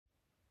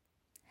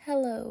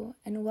Hello,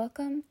 and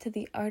welcome to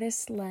The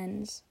Artist's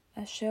Lens,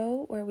 a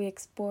show where we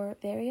explore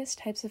various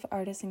types of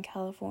artists in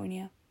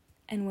California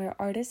and where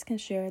artists can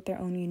share their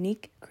own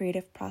unique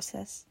creative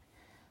process.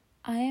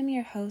 I am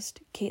your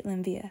host,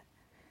 Caitlin Villa.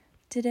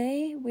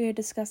 Today, we are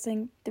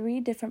discussing 3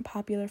 different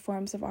popular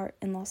forms of art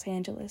in Los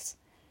Angeles: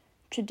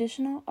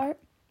 traditional art,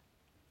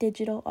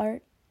 digital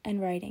art,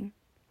 and writing.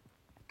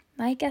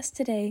 My guest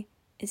today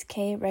is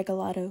Kaye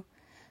Regalado,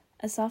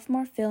 a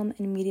sophomore film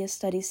and media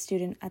studies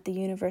student at the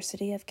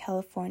University of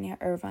California,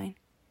 Irvine.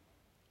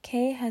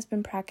 Kaye has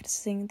been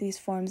practicing these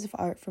forms of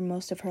art for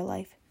most of her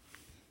life.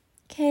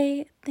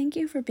 Kaye, thank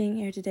you for being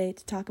here today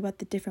to talk about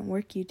the different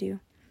work you do.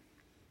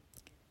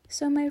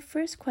 So my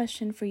first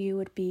question for you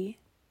would be,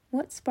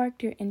 what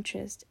sparked your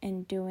interest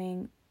in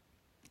doing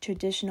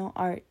traditional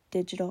art,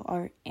 digital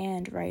art,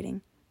 and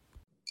writing?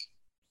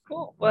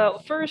 Cool. Well,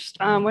 first,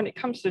 when it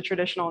comes to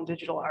traditional and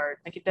digital art,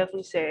 I could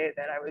definitely say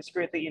that I was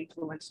greatly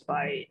influenced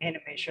by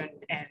animation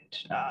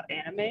and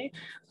anime.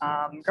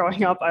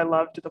 Growing up, I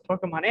loved the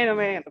Pokemon anime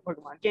and the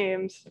Pokemon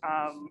games.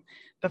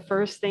 The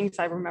first things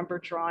I remember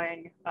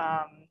drawing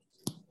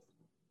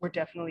were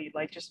definitely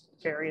like just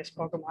various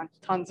Pokemon,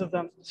 tons of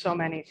them, so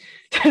many,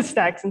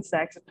 stacks and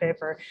stacks of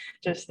paper,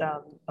 just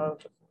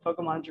of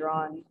Pokemon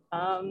drawn.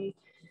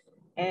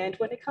 And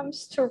when it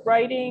comes to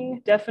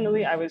writing,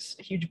 definitely I was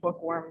a huge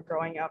bookworm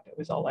growing up. It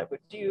was all I would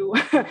do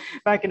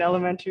back in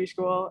elementary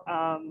school.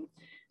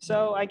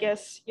 So I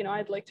guess,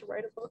 I'd like to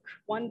write a book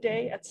one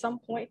day at some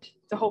point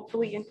to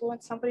hopefully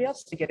influence somebody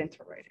else to get into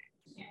writing.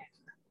 Yeah.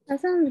 That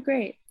sounds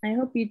great. I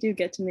hope you do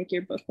get to make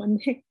your book one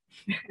day.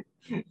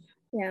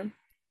 Yeah.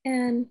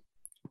 And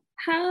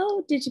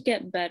how did you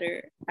get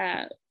better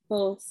at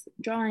both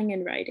drawing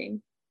and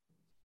writing?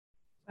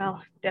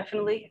 Well,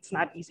 definitely, it's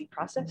not an easy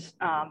process.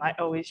 I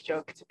always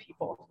joke to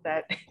people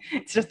that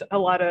it's just a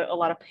lot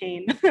of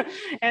pain,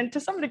 and to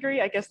some degree,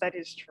 I guess that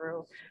is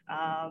true.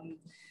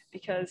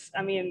 Because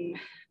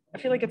I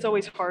feel like it's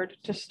always hard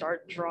to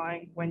start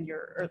drawing when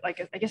you're, or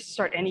like I guess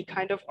start any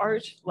kind of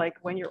art like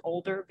when you're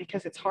older,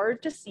 because it's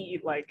hard to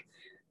see like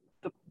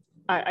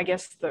I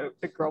guess the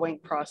growing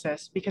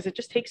process, because it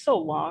just takes so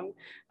long.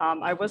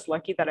 I was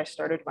lucky that I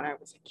started when I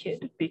was a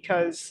kid,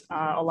 because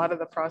a lot of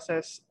the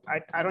process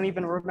I don't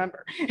even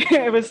remember.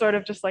 It was sort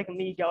of just like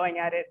me going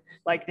at it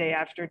like day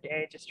after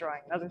day, just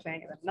drawing another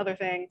thing and then another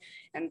thing.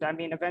 And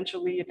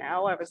eventually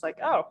now I was like,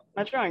 oh,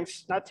 my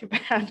drawing's not too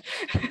bad.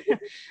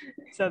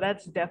 So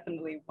that's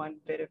definitely one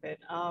bit of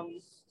it.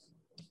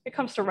 It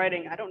comes to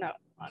writing, I don't know,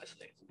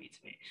 honestly, it beats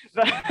me.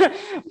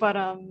 But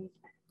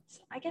so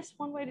I guess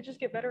one way to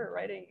just get better at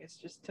writing is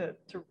just to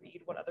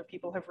read what other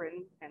people have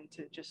written and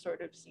to just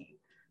sort of see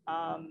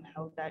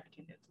how that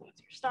can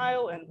influence your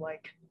style, and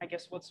like, I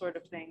guess, what sort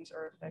of things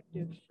are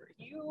effective for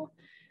you.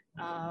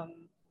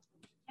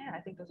 Yeah, I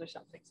think those are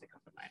some things that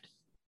come to mind.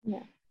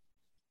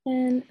 Yeah.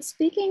 And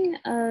speaking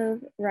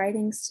of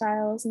writing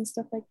styles and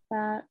stuff like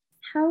that,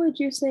 how would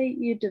you say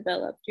you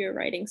developed your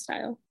writing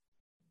style?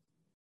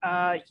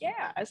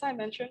 Yeah, as I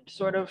mentioned,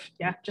 sort of,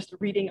 yeah, just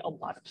reading a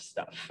lot of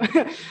stuff.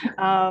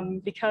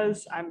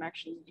 Because I'm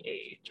actually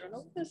a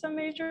journalism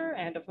major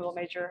and a film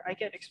major, I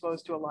get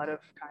exposed to a lot of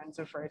kinds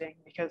of writing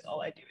because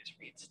all I do is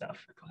read stuff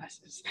for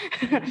classes.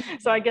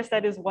 So I guess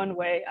that is one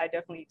way I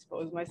definitely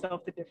expose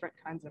myself to different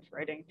kinds of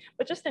writing.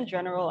 But just in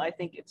general, I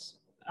think it's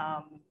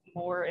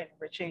more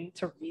enriching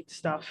to read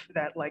stuff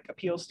that like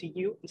appeals to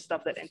you and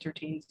stuff that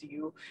entertains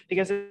you,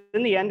 because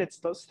in the end, it's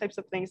those types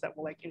of things that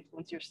will like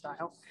influence your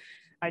style.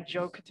 I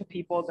joke to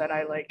people that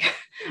I like,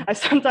 I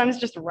sometimes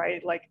just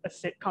write like a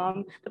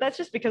sitcom, but that's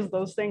just because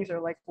those things are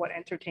like what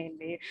entertain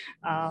me.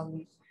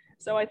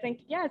 So I think,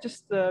 yeah,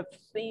 just the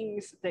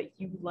things that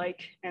you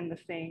like and the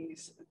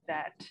things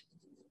that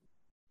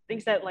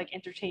like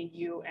entertain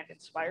you and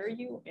inspire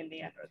you in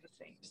the end are the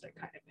things that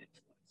kind of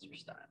influence your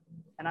style.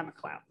 And I'm a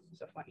clown,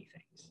 so funny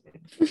things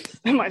influence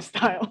my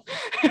style.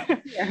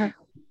 Yeah.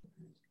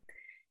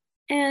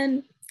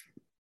 And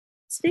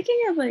speaking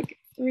of like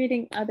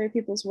reading other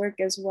people's work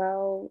as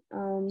well,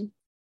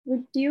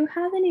 do you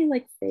have any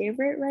like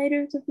favorite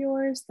writers of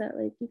yours that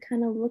like you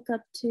kind of look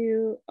up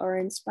to or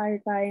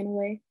inspired by in a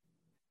way?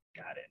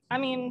 Got it.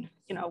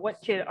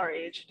 What kid our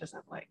age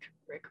doesn't like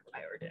Rick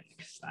Riordan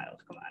style?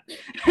 Come on.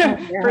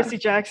 Oh, yeah. Percy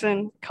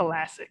Jackson,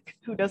 classic.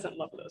 Who doesn't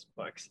love those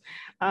books?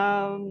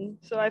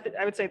 So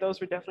I would say those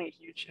were definitely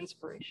a huge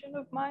inspiration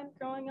of mine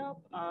growing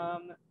up.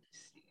 Let's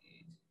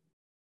see.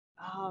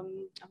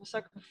 I'm a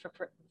sucker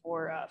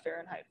for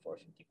Fahrenheit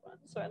 451,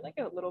 so I like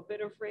a little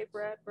bit of Ray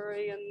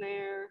Bradbury in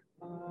there.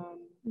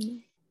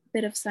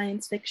 Bit of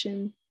science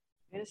fiction.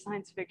 It is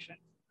science fiction.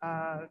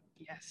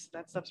 Yes,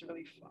 that stuff's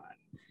really fun.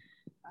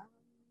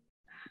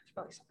 There's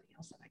probably something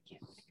else that I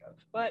can't think of,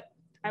 but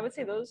I would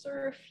say those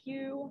are a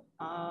few.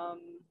 I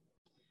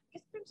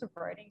guess in terms of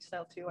writing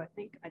style too, I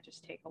think I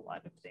just take a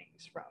lot of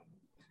things from.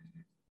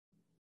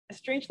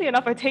 Strangely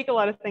enough, I take a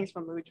lot of things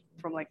from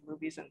like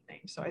movies and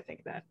things, so I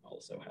think that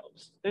also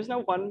helps. There's no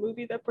one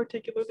movie that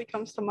particularly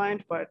comes to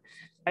mind, but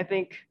I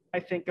think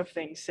of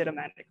things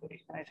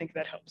cinematically, and I think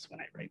that helps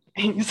when I write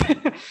things.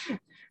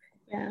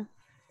 Yeah.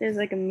 there's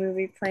like a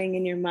movie playing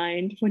in your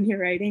mind when you're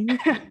writing.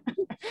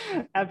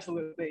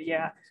 Absolutely,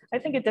 yeah. I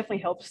think it definitely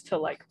helps to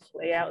like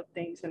play out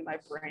things in my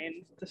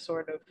brain to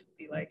sort of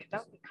be like,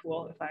 that would be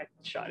cool if I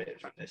shot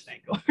it from this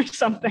angle or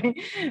something.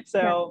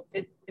 So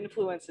it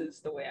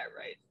influences the way I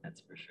write, that's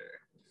for sure.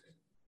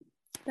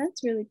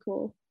 That's really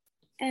cool.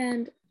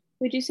 And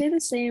would you say the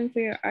same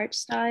for your art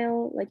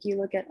style? Like you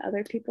look at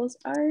other people's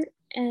art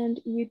and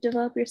you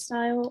develop your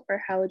style,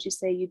 or how would you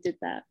say you did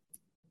that?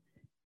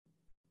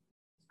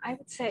 I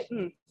would say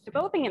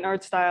developing an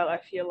art style, I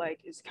feel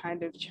like is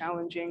kind of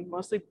challenging,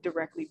 mostly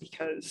directly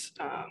because,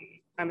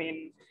 I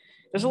mean,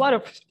 there's a lot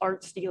of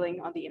art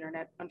stealing on the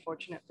internet,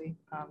 unfortunately.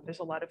 There's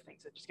a lot of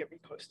things that just get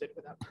reposted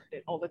without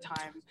credit all the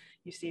time.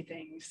 You see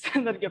things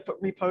that get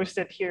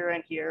reposted here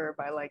and here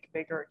by like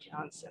bigger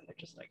accounts, and they're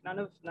just like, none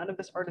of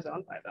this art is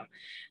owned by them.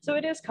 So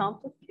it is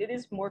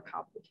more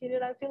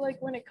complicated, I feel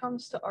like, when it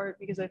comes to art,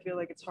 because I feel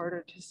like it's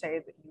harder to say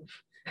that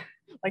you've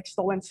like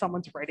stolen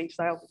someone's writing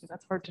style, because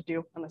that's hard to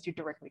do unless you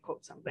directly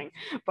quote something.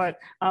 But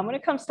when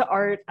it comes to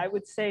art, I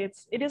would say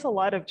it is a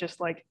lot of just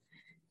like,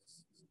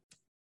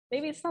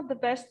 maybe it's not the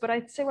best, but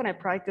I'd say when I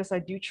practice, I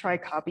do try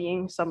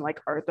copying some like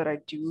art that I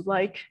do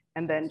like,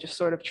 and then just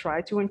sort of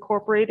try to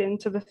incorporate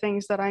into the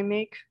things that I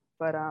make.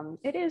 But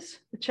it is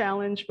a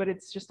challenge, but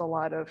it's just a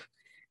lot of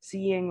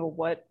seeing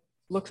what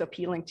looks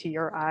appealing to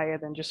your eye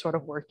and then just sort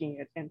of working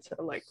it into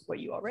like what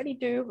you already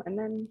do. And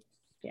then,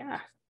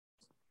 yeah.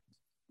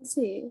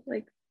 See,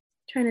 like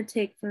trying to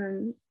take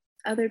from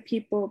other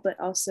people, but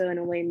also in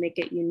a way make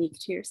it unique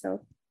to yourself.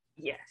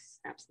 Yes,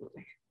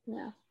 absolutely.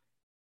 Yeah.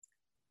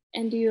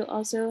 And do you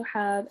also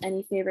have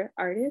any favorite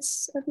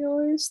artists of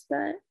yours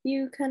that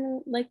you kind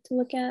of like to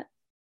look at?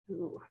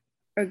 Ooh.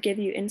 Or give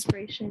you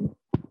inspiration?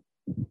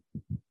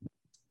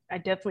 I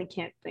definitely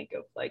can't think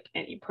of like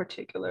any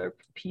particular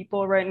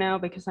people right now,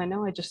 because I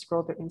know I just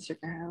scrolled their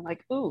Instagram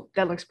like, ooh,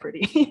 that looks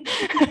pretty.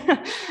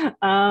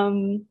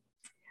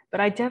 But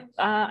I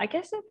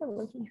guess if we're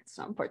looking at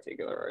some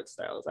particular art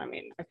styles, I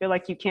mean, I feel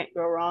like you can't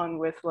go wrong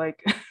with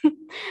like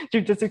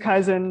Jujutsu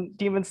Kaisen,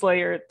 Demon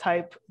Slayer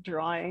type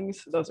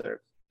drawings. Those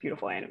are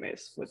beautiful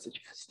animes, would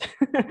suggest.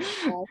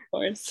 Of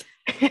course.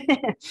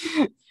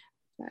 Yes.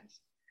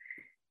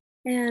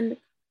 And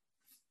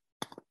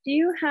do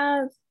you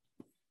have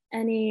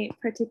any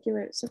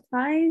particular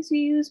supplies you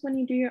use when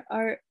you do your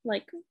art?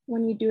 Like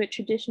when you do it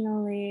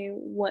traditionally,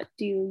 what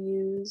do you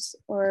use?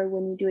 Or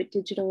when you do it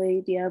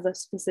digitally, do you have a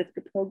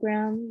specific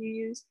program you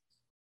use?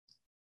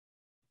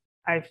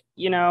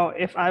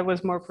 If I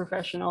was more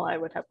professional, I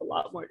would have a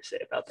lot more to say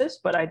about this,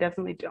 but I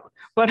definitely don't.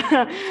 But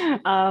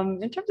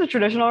in terms of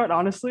traditional art,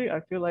 honestly,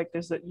 I feel like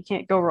you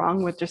can't go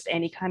wrong with just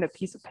any kind of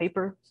piece of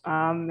paper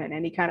and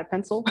any kind of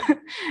pencil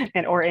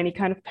or any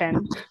kind of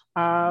pen.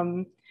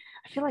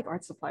 I feel like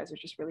art supplies are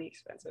just really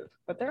expensive,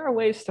 but there are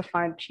ways to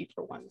find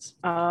cheaper ones.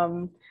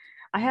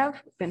 I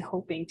have been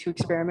hoping to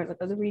experiment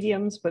with other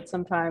mediums, but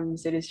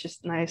sometimes it is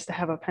just nice to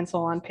have a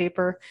pencil on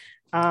paper.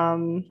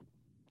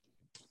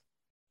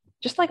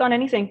 Just like on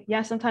anything.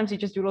 Yeah, sometimes you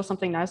just doodle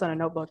something nice on a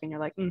notebook and you're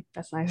like,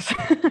 that's nice.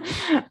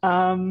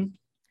 And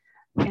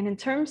in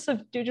terms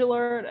of digital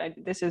art,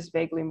 this is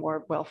vaguely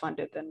more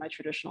well-funded than my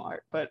traditional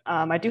art, but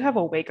I do have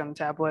a Wacom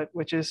tablet,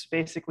 which is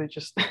basically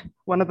just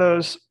one of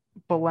those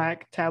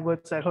black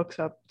tablets that hooks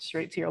up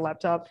straight to your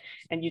laptop,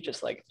 and you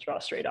just like draw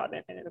straight on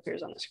it and it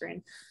appears on the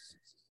screen.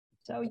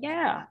 So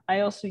yeah, I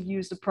also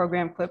use the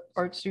program Clip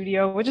Art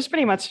Studio, which is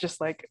pretty much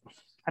just like,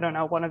 I don't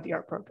know, one of the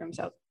art programs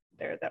out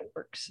there that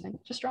works, and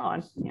just draw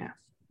on. Yeah.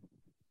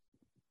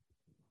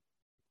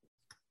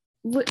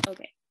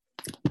 Okay.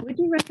 Would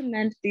you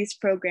recommend these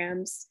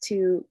programs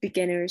to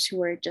beginners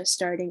who are just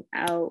starting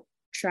out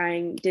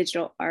trying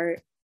digital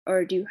art,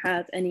 or do you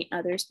have any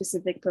other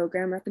specific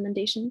program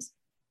recommendations?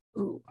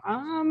 Ooh,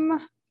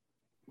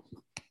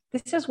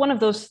 this is one of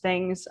those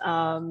things.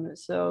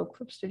 So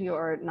Clip Studio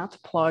Art, not to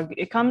plug,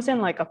 it comes in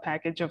like a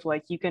package of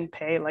like, you can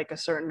pay like a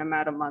certain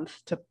amount a month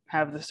to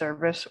have the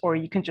service, or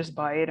you can just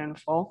buy it in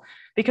full.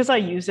 Because I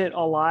use it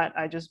a lot,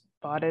 I just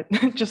bought it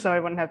just so I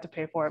wouldn't have to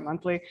pay for it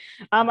monthly.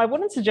 I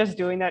wouldn't suggest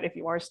doing that if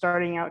you are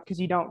starting out, because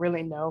you don't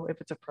really know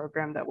if it's a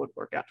program that would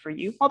work out for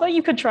you. Although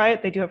you could try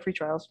it, they do have free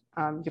trials.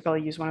 You could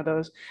probably use one of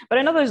those. But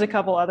I know there's a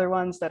couple other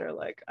ones that are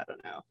like, I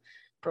don't know,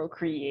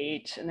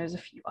 Procreate, and there's a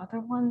few other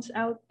ones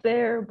out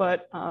there,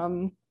 but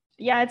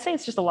yeah, I'd say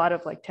it's just a lot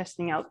of like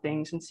testing out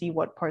things and see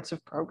what parts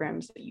of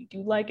programs that you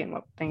do like and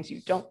what things you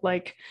don't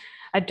like.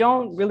 I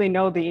don't really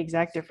know the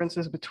exact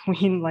differences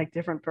between like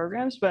different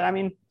programs, but I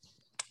mean,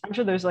 I'm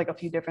sure there's like a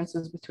few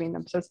differences between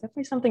them, so it's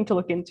definitely something to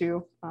look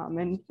into.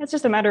 And it's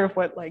just a matter of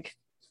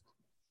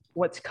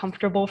what's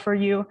comfortable for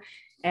you.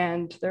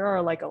 And there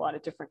are like a lot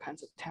of different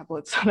kinds of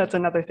tablets. So that's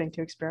another thing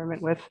to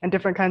experiment with, and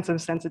different kinds of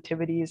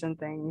sensitivities and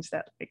things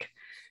that like,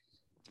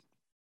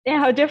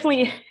 yeah,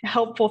 definitely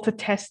helpful to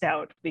test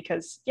out,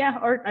 because yeah,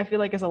 art I feel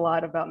like is a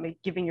lot about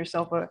giving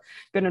yourself a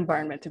good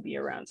environment to be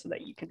around so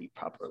that you can be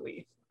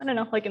properly, I don't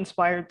know, like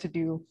inspired to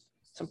do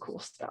some cool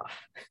stuff.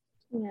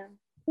 Yeah,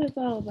 it's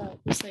all about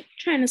just like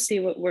trying to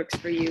see what works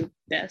for you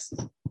best.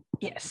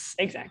 Yes,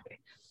 exactly.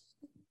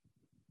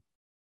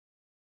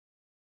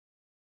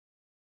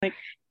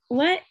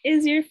 What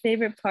is your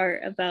favorite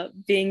part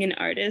about being an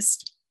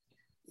artist?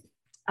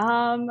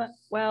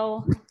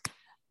 Well,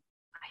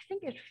 I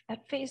think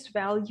at face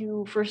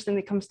value, first thing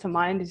that comes to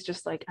mind is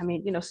just like, I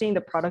mean, seeing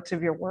the products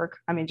of your work.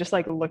 I mean, just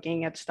like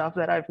looking at stuff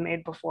that I've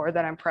made before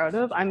that I'm proud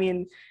of. I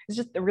mean, it's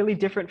just a really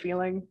different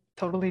feeling,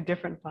 totally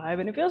different vibe.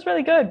 And it feels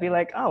really good. Be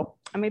like, oh,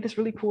 I made this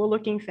really cool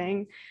looking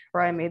thing,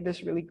 or I made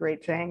this really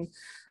great thing.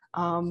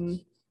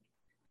 Um,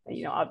 I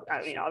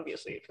mean,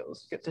 obviously it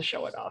feels good to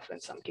show it off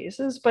in some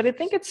cases, but I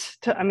think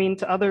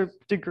to other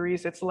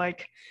degrees, it's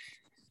like,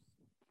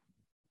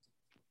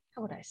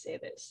 how would I say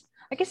this?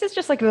 I guess it's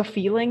just like the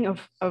feeling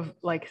of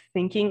like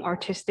thinking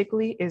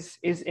artistically is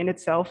in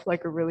itself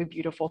like a really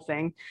beautiful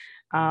thing.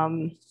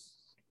 Um,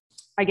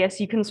 I guess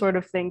you can sort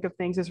of think of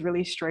things as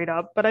really straight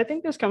up, but I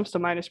think this comes to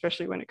mind,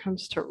 especially when it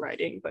comes to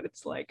writing. But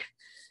it's like,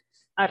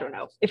 I don't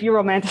know, if you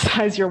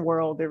romanticize your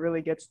world, it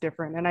really gets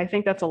different. And I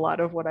think that's a lot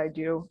of what I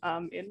do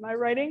in my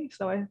writing.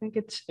 So I think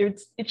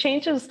it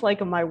changes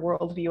like my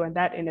worldview, and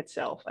that in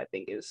itself, I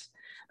think is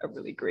a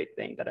really great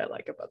thing that I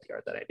like about the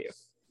art that I do.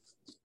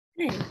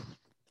 Hey.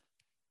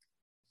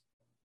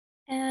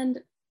 And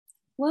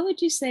what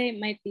would you say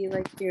might be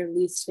like your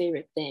least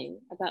favorite thing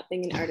about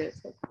being an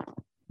artist?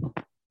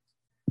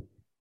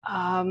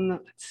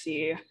 Let's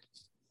see.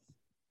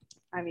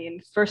 I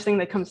mean, first thing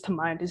that comes to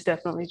mind is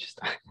definitely just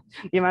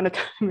the amount of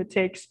time it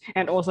takes,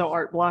 and also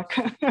art block.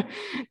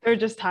 There are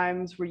just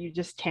times where you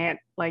just can't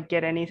like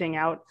get anything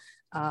out,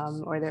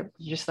 or that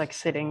you're just like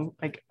sitting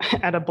like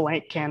at a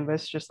blank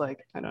canvas, just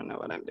like, I don't know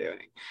what I'm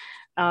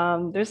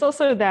doing. There's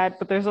also that,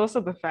 but there's also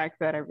the fact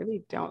that I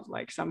really don't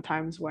like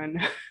sometimes when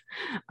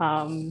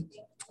um,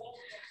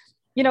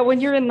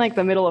 when you're in like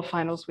the middle of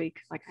finals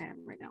week, like I am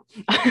right now,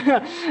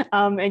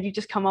 and you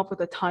just come up with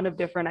a ton of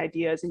different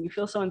ideas and you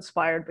feel so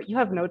inspired, but you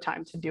have no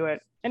time to do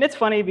it. And it's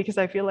funny because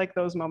I feel like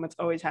those moments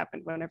always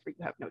happen whenever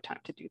you have no time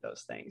to do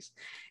those things.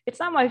 It's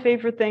not my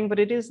favorite thing, but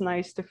it is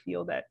nice to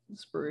feel that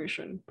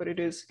inspiration, but it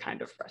is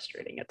kind of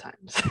frustrating at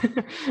times.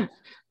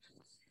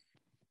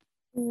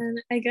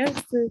 And I guess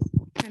this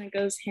kind of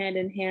goes hand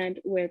in hand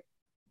with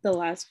the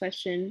last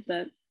question,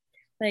 but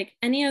like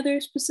any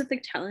other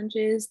specific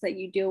challenges that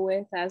you deal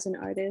with as an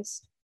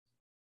artist?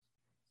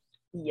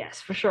 Yes,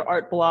 for sure.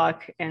 Art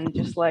block and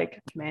just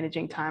like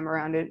managing time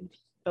around it.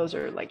 Those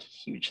are like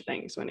huge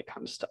things when it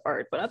comes to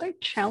art. But other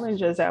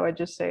challenges I would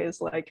just say is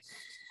like,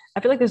 I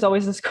feel like there's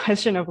always this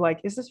question of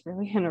like, is this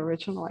really an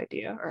original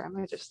idea, or am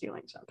I just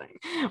stealing something?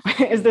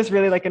 Is this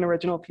really like an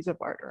original piece of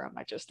art, or am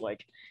I just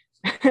like,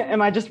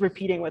 am I just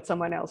repeating what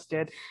someone else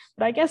did?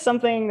 But I guess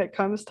something that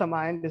comes to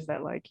mind is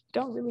that like, you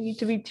don't really need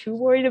to be too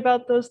worried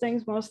about those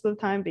things most of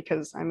the time,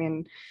 because I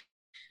mean,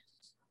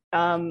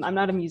 I'm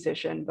not a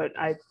musician, but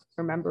I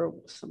remember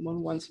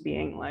someone once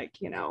being like,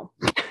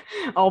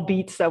 all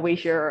beats that we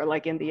hear are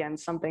like in the end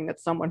something that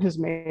someone has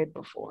made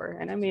before.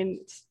 And I mean,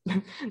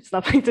 it's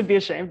nothing to be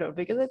ashamed of,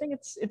 because I think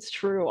it's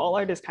true. All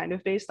art is kind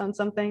of based on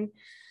something.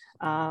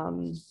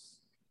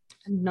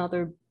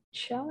 Another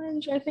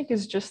challenge I think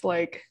is just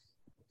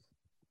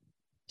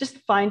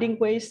finding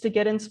ways to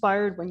get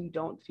inspired when you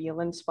don't feel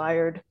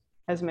inspired,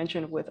 as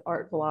mentioned with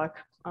art block.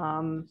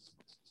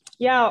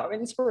 Yeah,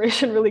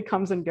 inspiration really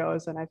comes and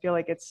goes, and I feel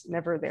like it's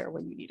never there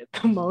when you need it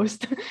the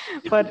most,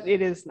 but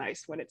it is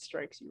nice when it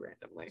strikes you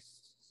randomly.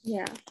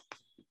 Yeah.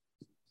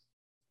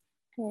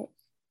 Okay.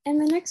 And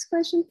the next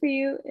question for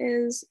you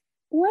is,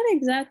 what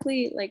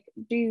exactly like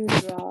do you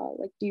draw?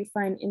 Like, do you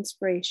find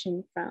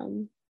inspiration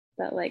from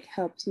that like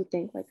helps you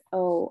think like,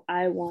 oh,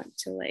 I want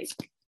to like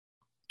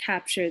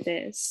capture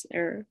this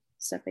or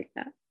stuff like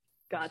that?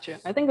 Gotcha.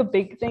 I think a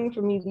big thing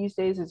for me these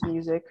days is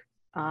music.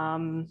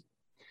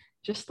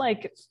 Just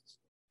like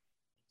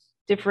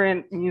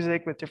different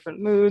music with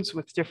different moods,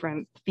 with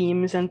different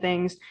themes and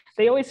things.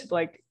 They always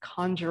like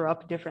conjure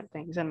up different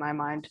things in my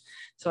mind.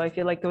 So I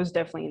feel like those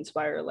definitely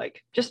inspire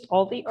like just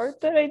all the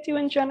art that I do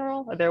in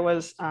general. There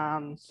was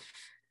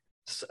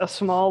a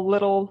small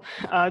little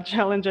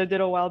challenge I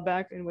did a while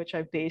back in which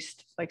I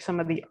based like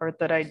some of the art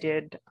that I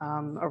did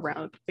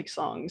around like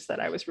songs that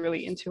I was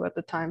really into at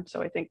the time.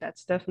 So I think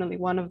that's definitely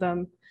one of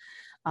them.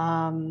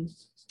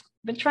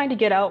 Been trying to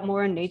get out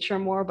more in nature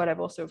more, but I've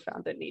also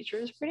found that nature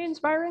is pretty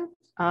inspiring.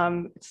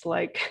 It's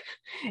like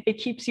it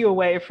keeps you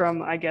away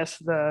from, I guess,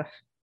 the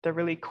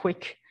really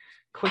quick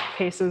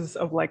paces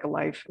of like a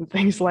life and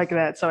things like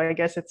that. So I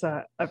guess it's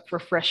a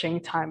refreshing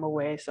time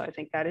away. So I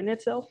think that in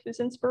itself is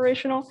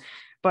inspirational.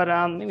 But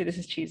maybe this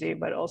is cheesy,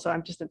 but also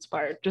I'm just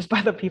inspired just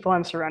by the people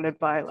I'm surrounded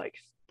by, like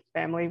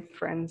family,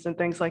 friends, and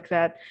things like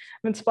that.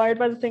 I'm inspired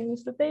by the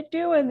things that they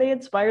do, and they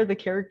inspire the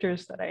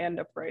characters that I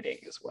end up writing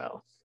as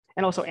well.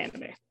 And also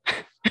anime.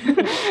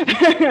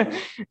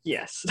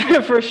 Yes,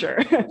 for sure.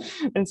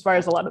 It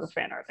inspires a lot of the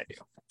fan art I do,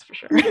 that's for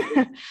sure.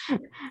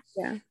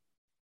 Yeah.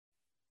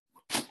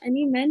 And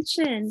you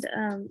mentioned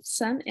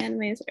some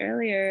animes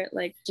earlier,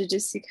 like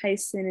Jujutsu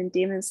Kaisen and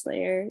Demon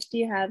Slayer. Do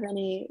you have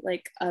any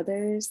like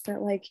others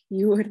that like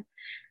you would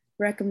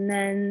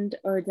recommend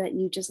or that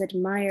you just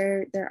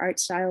admire their art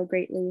style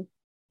greatly?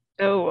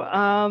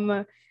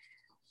 Oh,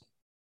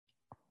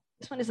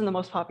 this one isn't the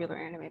most popular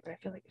anime, but I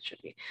feel like it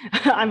should be.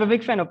 I'm a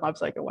big fan of Mob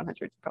Psycho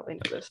 100. You probably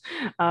know this.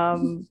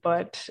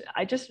 But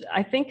I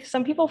think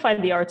some people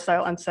find the art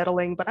style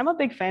unsettling, but I'm a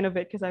big fan of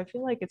it because I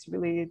feel like it's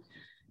really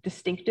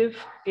distinctive.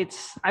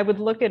 I would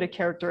look at a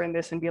character in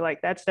this and be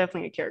like, that's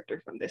definitely a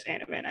character from this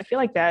anime. And I feel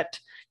like that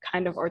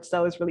kind of art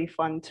style is really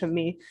fun to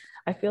me.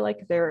 I feel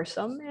like there are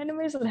some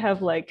animes that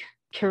have like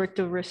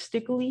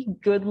characteristically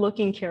good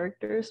looking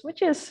characters,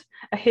 which is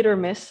a hit or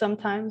miss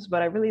sometimes,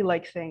 but I really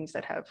like things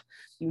that have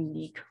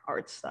unique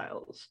art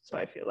styles. So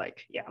I feel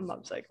like, yeah,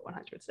 Mob Psycho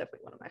 100 is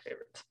definitely one of my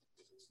favorites.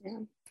 Yeah.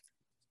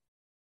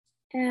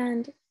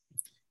 And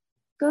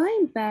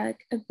going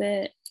back a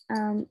bit,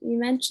 you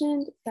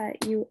mentioned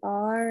that you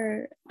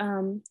are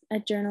a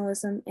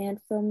journalism and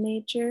film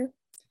major.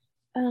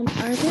 Are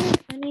there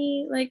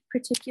any like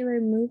particular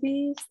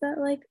movies that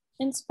like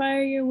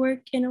inspire your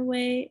work in a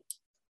way?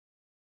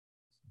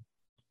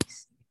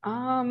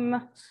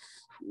 Toughie.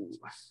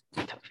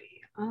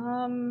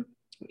 Let me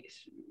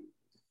see.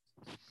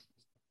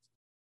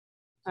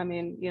 I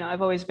mean,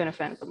 I've always been a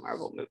fan of the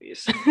Marvel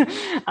movies.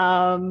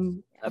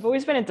 I've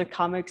always been into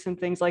comics and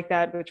things like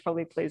that, which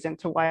probably plays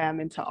into why I'm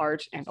into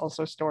art and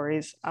also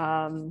stories.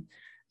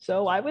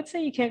 So I would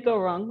say you can't go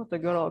wrong with a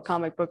good old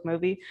comic book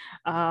movie.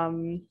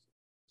 Let's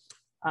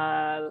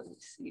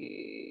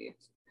see.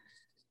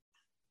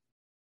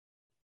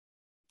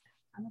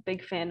 I'm a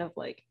big fan of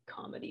like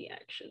comedy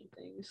action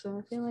things. So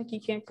I feel like you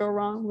can't go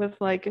wrong with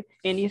like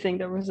anything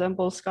that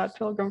resembles Scott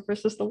Pilgrim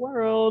versus the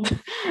World.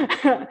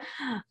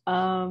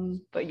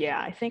 But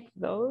yeah, I think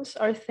those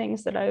are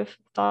things that I've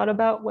thought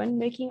about when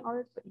making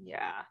art. But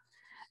yeah,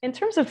 in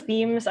terms of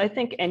themes, I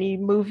think any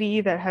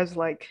movie that has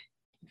like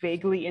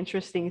vaguely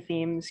interesting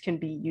themes can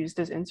be used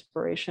as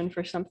inspiration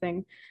for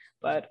something.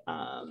 But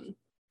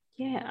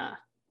yeah, I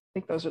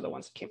think those are the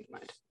ones that came to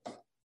mind.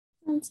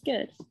 Sounds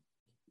good.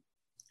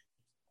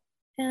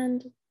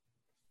 And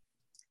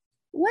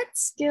what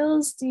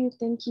skills do you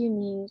think you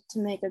need to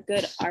make a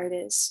good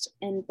artist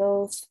in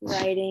both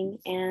writing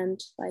and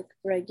like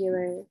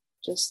regular,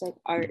 just like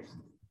art?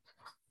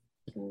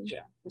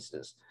 Yeah, this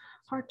is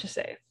hard to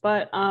say,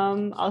 but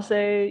I'll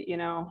say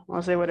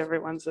what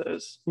everyone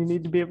says. You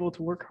need to be able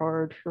to work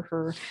hard for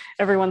her.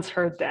 Everyone's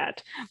heard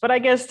that, but I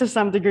guess to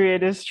some degree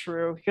it is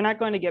true. You're not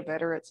going to get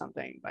better at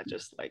something by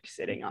just like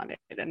sitting on it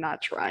and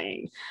not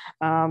trying.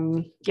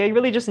 Yeah, you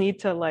really just need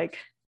to like,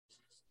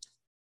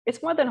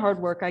 it's more than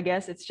hard work, I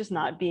guess. It's just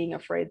not being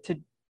afraid to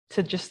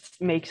just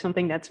make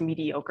something that's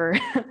mediocre.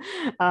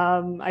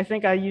 I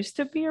think I used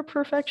to be a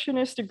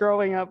perfectionist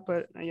growing up,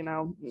 but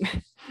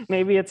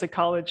maybe it's a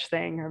college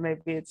thing or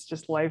maybe it's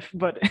just life.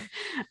 But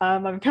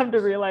I've come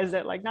to realize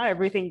that like not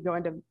everything you're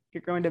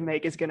going to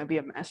make is going to be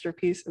a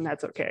masterpiece, and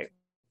that's okay.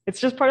 It's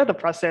just part of the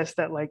process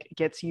that like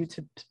gets you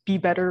to be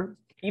better,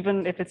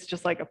 even if it's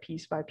just like a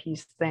piece by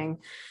piece thing.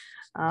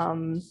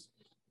 But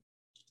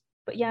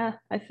yeah,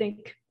 I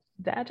think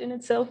that in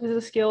itself is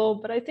a skill,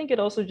 but I think it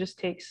also just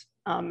takes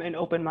an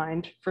open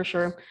mind for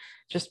sure.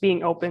 Just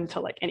being open to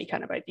like any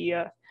kind of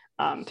idea,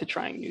 to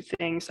trying new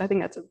things. I think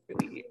that's a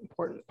really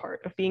important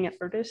part of being an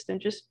artist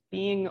and just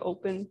being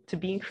open to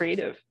being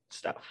creative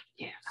stuff.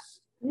 Yeah.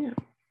 Yeah,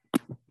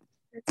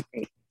 that's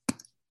great.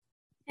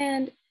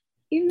 And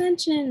you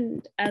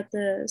mentioned at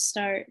the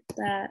start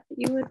that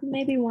you would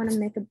maybe want to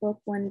make a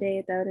book one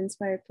day that would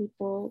inspire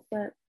people,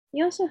 but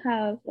you also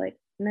have like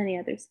many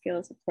other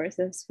skills, of course,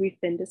 as we've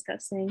been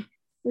discussing.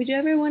 Would you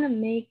ever want to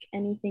make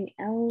anything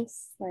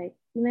else? Like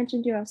you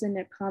mentioned you're also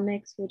into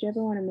comics. Would you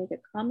ever want to make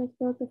a comic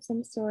book of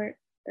some sort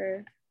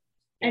or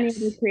any of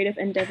the creative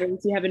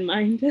endeavors you have in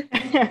mind?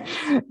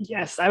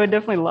 Yes, I would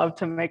definitely love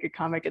to make a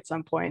comic at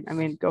some point. I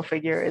mean, go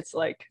figure. It's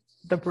like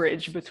the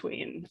bridge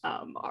between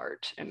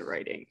art and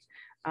writing.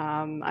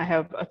 I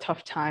have a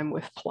tough time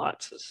with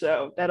plots,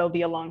 so that'll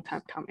be a long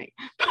time coming.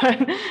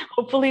 But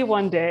hopefully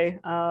one day,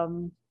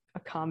 a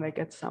comic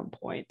at some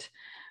point.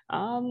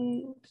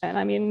 And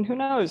I mean, who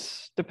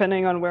knows?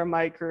 Depending on where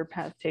my career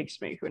path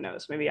takes me, who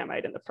knows? Maybe I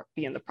might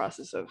be in the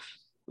process of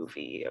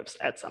movie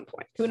at some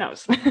point. Who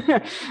knows? And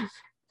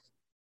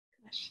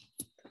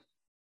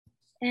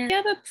do you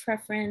have a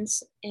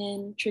preference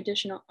in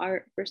traditional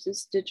art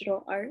versus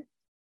digital art?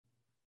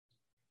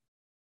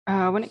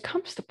 When it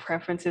comes to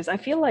preferences, I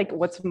feel like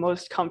what's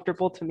most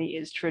comfortable to me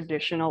is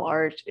traditional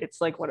art.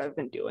 It's like what I've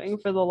been doing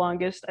for the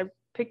longest. I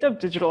picked up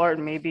digital art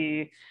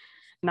maybe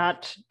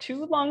not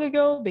too long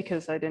ago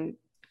because I didn't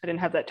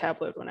have that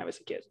tablet when I was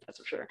a kid, that's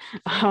for sure.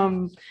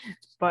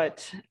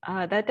 But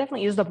that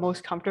definitely is the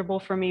most comfortable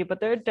for me, but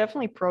there are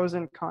definitely pros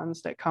and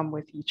cons that come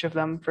with each of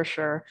them for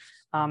sure.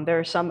 There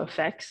are some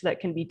effects that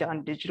can be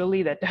done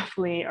digitally that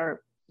definitely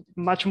are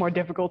much more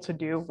difficult to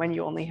do when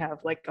you only have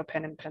like a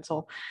pen and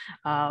pencil.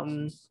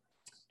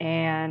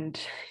 And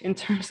in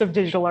terms of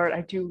digital art,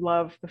 I do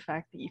love the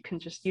fact that you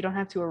don't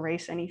have to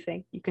erase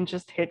anything. You can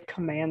just hit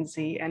Command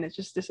Z and it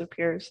just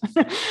disappears.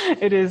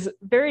 It is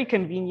very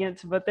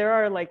convenient, but there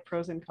are like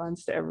pros and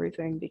cons to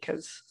everything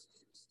because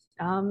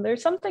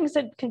there's some things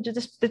that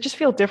just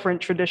feel different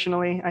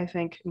traditionally, I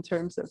think, in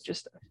terms of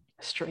just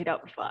a straight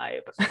up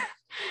vibe.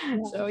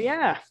 So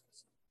yeah.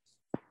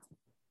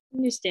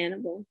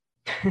 Understandable.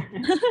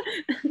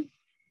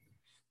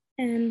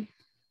 And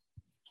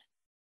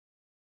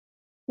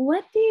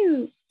what do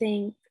you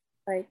think,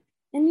 like,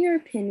 in your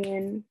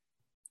opinion,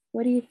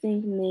 what do you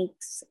think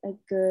makes a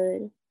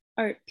good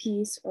art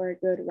piece or a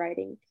good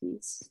writing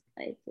piece?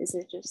 Like, is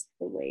it just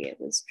the way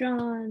it was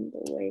drawn,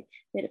 the way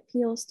it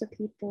appeals to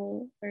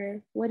people,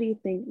 or what do you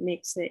think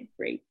makes it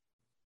great?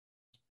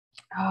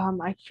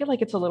 I feel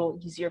like it's a little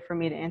easier for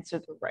me to answer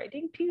the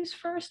writing piece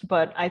first,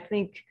 but I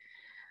think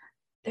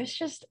there's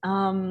just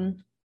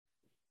when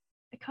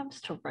it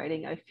comes to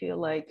writing, I feel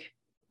like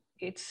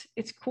it's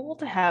cool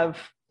to have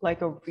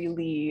like a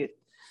really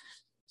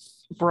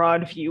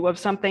broad view of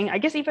something. I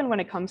guess even when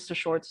it comes to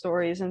short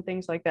stories and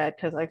things like that,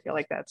 because I feel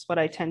like that's what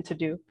I tend to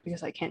do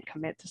because I can't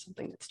commit to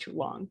something that's too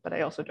long, but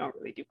I also don't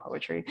really do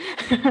poetry.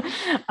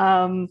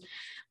 um,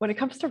 when it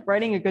comes to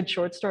writing a good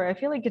short story, I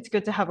feel like it's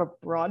good to have a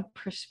broad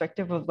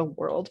perspective of the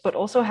world, but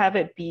also have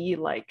it be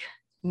like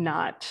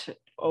not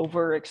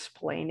over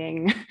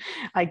explaining,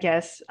 I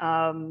guess.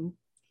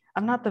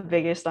 I'm not the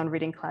biggest on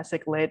reading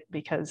classic lit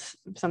because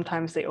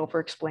sometimes they over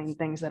explain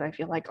things that I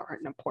feel like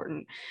aren't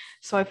important.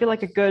 So I feel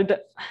like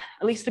at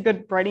least a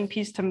good writing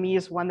piece to me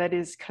is one that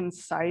is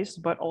concise,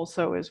 but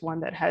also is one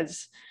that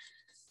has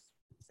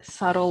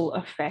subtle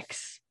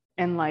effects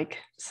and like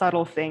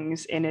subtle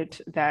things in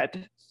it that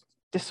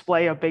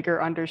display a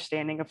bigger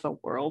understanding of the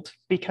world.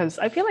 Because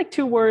I feel like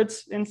two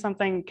words in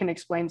something can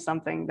explain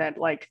something that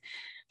like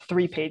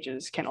 3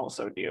 pages can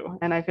also do.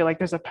 And I feel like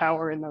there's a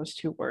power in those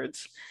two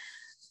words.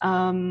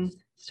 Um,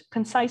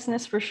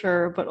 conciseness for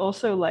sure, but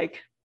also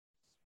like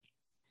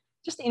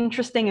just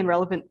interesting and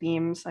relevant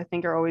themes, I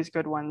think are always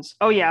good ones.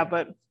 Oh yeah,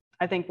 but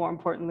I think more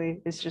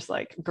importantly is just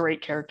like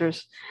great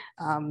characters.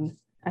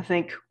 I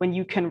think when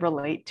you can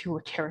relate to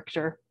a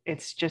character,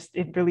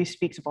 it really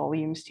speaks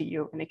volumes to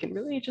you, and it can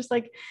really just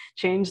like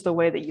change the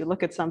way that you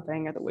look at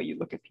something, or the way you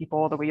look at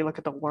people, the way you look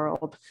at the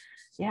world.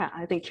 Yeah,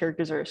 I think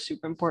characters are a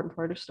super important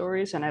part of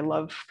stories, and I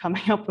love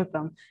coming up with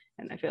them.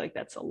 And I feel like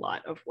that's a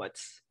lot of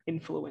what's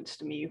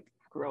influenced me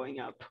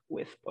growing up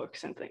with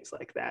books and things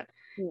like that.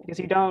 Yeah. Because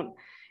you don't,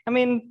 I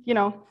mean,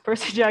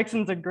 Percy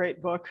Jackson's a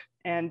great book,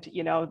 and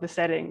the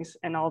settings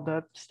and all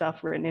the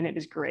stuff written in it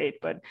is great.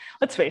 But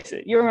let's face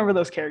it, you remember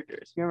those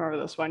characters, you remember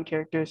those fun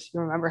characters, you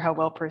remember how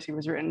well Percy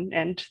was written,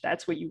 and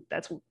that's what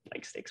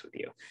like sticks with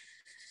you.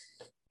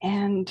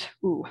 And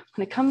when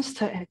it comes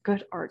to a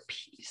good art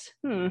piece,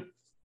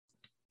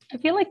 I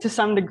feel like to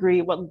some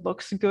degree, what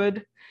looks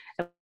good,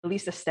 at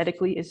least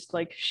aesthetically, is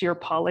like sheer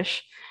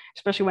polish,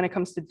 especially when it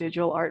comes to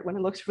digital art, when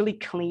it looks really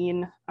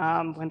clean,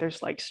 when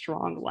there's like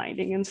strong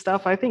lighting and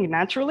stuff. I think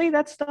naturally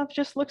that stuff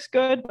just looks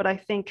good, but I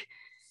think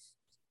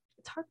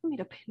it's hard for me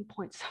to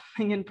pinpoint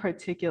something in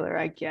particular,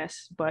 I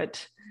guess.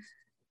 But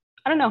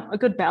I don't know, a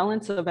good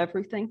balance of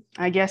everything,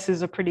 I guess,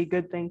 is a pretty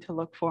good thing to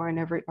look for in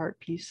every art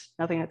piece.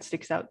 Nothing that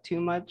sticks out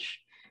too much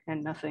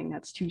and nothing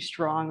that's too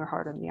strong or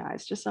hard on the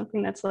eyes. Just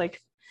something that's like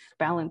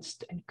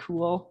balanced and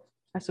cool,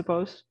 I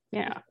suppose.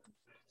 Yeah.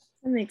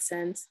 That makes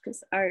sense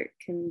because art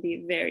can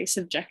be very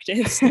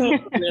subjective. So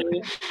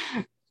really.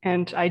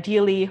 And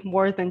ideally,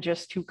 more than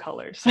just two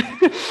colors.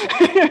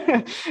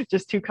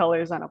 Just two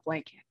colors on a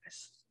blank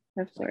canvas.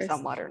 Of like course.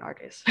 some modern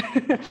artists.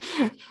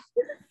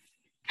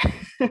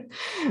 But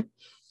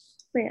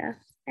yeah.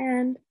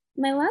 And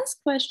my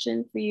last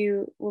question for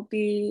you will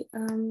be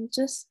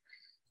just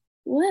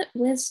what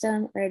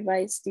wisdom or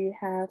advice do you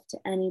have to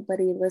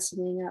anybody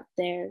listening out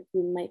there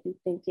who might be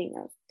thinking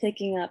of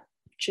picking up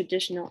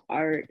traditional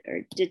art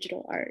or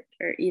digital art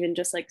or even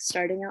just like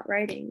starting out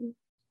writing?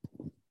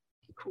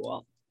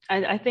 Cool.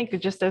 I think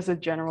just as a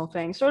general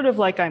thing, sort of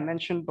like I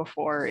mentioned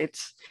before,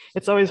 it's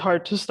always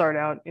hard to start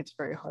out. It's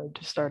very hard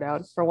to start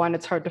out. For one,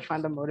 it's hard to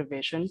find the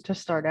motivation to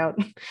start out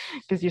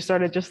because you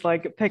sort of just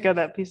like pick up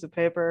that piece of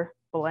paper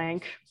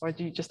blank, or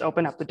you just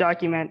open up the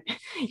document.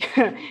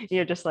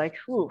 You're just like,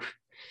 ooh,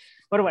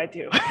 what do I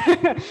do?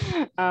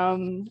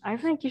 I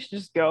think you should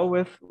just go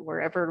with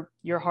wherever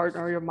your heart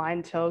or your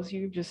mind tells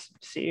you.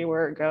 Just see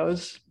where it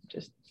goes.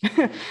 Just,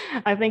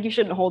 I think you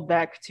shouldn't hold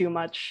back too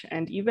much.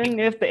 And even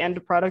if the end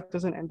product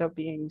doesn't end up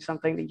being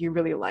something that you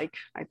really like,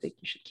 I think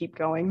you should keep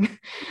going.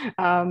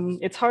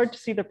 It's hard to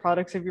see the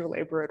products of your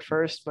labor at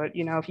first, but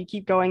if you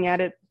keep going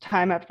at it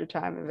time after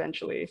time,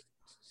 eventually,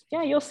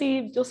 yeah, you'll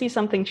see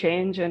something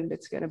change, and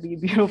it's going to be a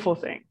beautiful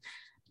thing.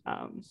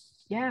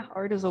 Yeah,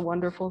 art is a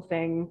wonderful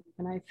thing.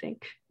 And I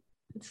think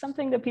it's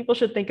something that people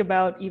should think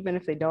about, even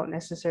if they don't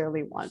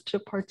necessarily want to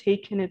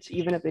partake in it,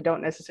 even if they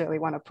don't necessarily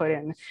want to put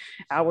in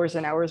hours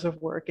and hours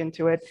of work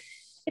into it.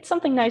 It's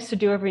something nice to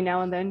do every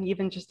now and then,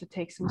 even just to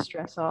take some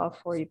stress off,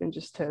 or even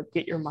just to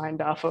get your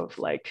mind off of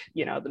the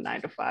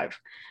 9 to 5.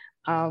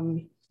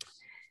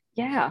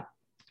 Yeah,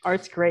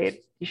 art's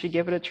great. You should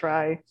give it a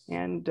try.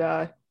 And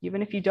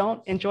even if you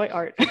don't, enjoy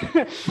art.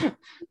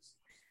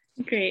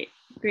 Great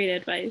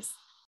advice.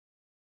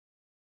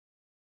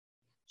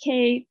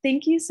 Kaye,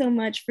 thank you so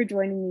much for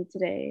joining me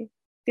today.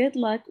 Good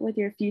luck with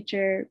your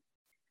future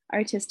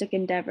artistic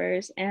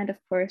endeavors and, of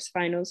course,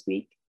 finals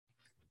week.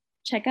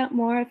 Check out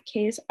more of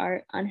Kaye's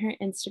art on her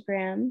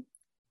Instagram.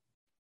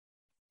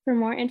 For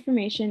more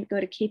information, go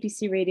to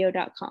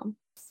kpcradio.com.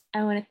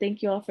 I want to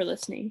thank you all for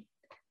listening.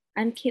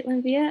 I'm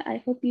Caitlin Villa.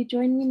 I hope you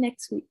join me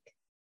next week.